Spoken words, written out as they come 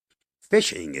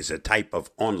Phishing is a type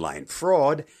of online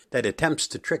fraud that attempts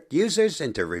to trick users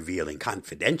into revealing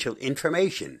confidential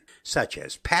information, such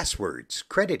as passwords,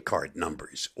 credit card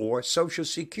numbers, or social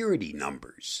security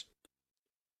numbers.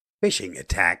 Phishing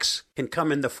attacks can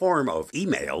come in the form of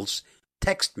emails,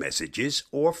 text messages,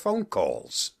 or phone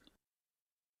calls.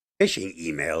 Phishing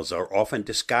emails are often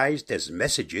disguised as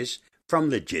messages from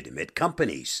legitimate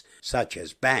companies, such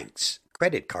as banks,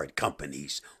 credit card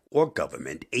companies, or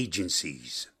government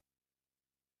agencies.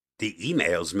 The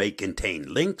emails may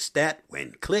contain links that,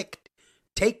 when clicked,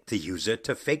 take the user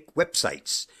to fake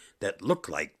websites that look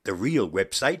like the real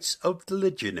websites of the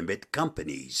legitimate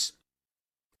companies.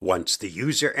 Once the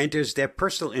user enters their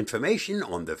personal information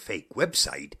on the fake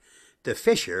website, the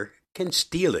phisher can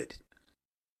steal it.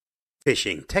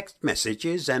 Phishing text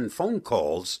messages and phone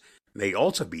calls may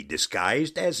also be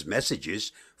disguised as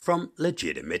messages from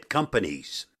legitimate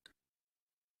companies.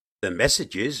 The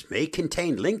messages may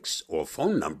contain links or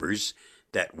phone numbers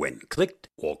that, when clicked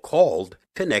or called,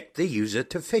 connect the user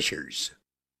to phishers.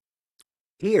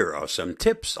 Here are some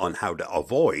tips on how to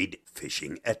avoid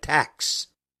phishing attacks.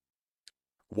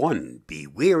 1. Be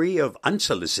wary of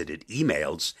unsolicited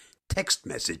emails, text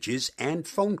messages, and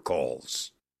phone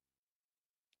calls.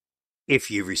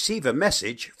 If you receive a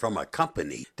message from a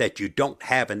company that you don't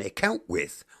have an account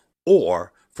with,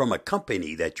 or from a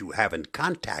company that you haven't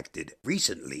contacted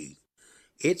recently,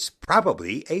 it's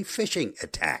probably a phishing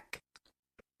attack.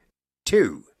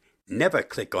 2. Never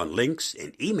click on links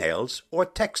in emails or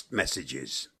text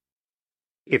messages.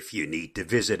 If you need to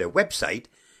visit a website,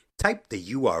 type the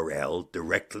URL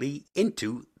directly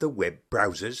into the web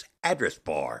browser's address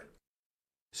bar.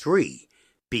 3.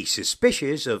 Be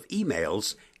suspicious of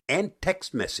emails and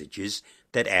text messages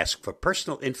that ask for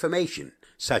personal information,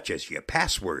 such as your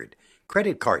password,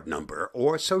 credit card number,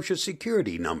 or social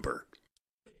security number.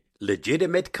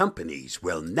 Legitimate companies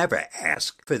will never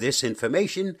ask for this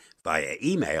information via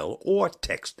email or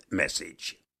text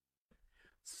message.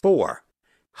 4.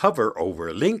 Hover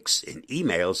over links in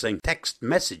emails and text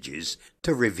messages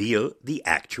to reveal the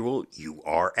actual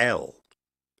URL.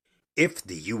 If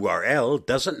the URL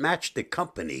doesn't match the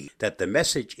company that the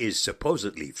message is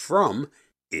supposedly from,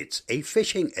 it's a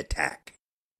phishing attack.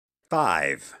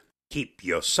 5. Keep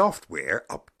your software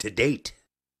up to date.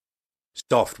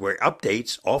 Software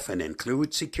updates often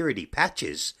include security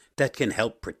patches that can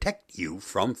help protect you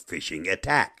from phishing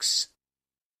attacks.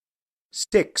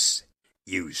 6.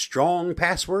 Use strong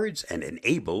passwords and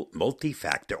enable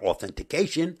multi-factor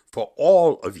authentication for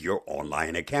all of your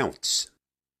online accounts.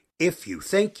 If you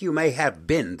think you may have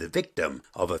been the victim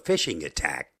of a phishing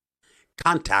attack,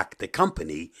 contact the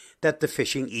company that the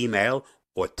phishing email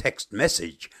or text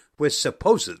message was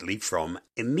supposedly from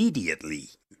immediately.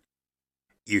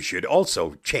 You should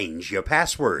also change your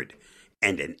password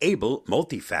and enable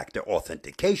multi-factor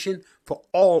authentication for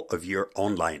all of your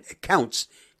online accounts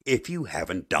if you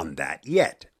haven't done that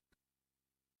yet.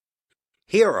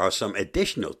 Here are some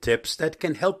additional tips that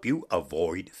can help you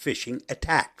avoid phishing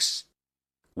attacks.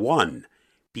 1.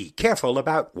 Be careful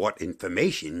about what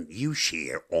information you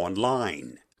share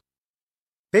online.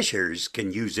 Phishers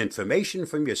can use information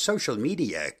from your social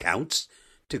media accounts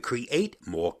to create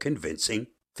more convincing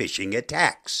phishing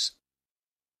attacks.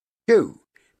 2.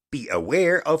 Be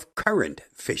aware of current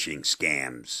phishing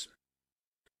scams.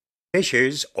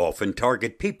 Phishers often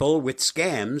target people with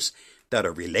scams that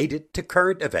are related to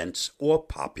current events or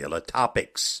popular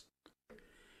topics.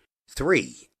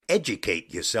 3.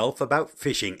 Educate yourself about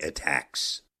phishing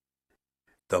attacks.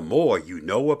 The more you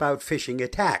know about phishing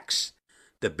attacks,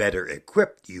 the better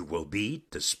equipped you will be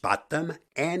to spot them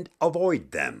and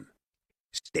avoid them.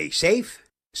 Stay safe,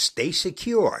 stay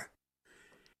secure.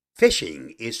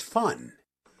 Phishing is fun.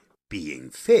 Being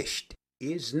phished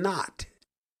is not.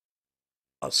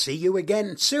 I'll see you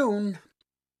again soon.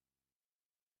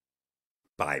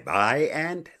 Bye-bye,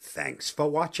 and thanks for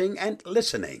watching and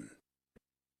listening.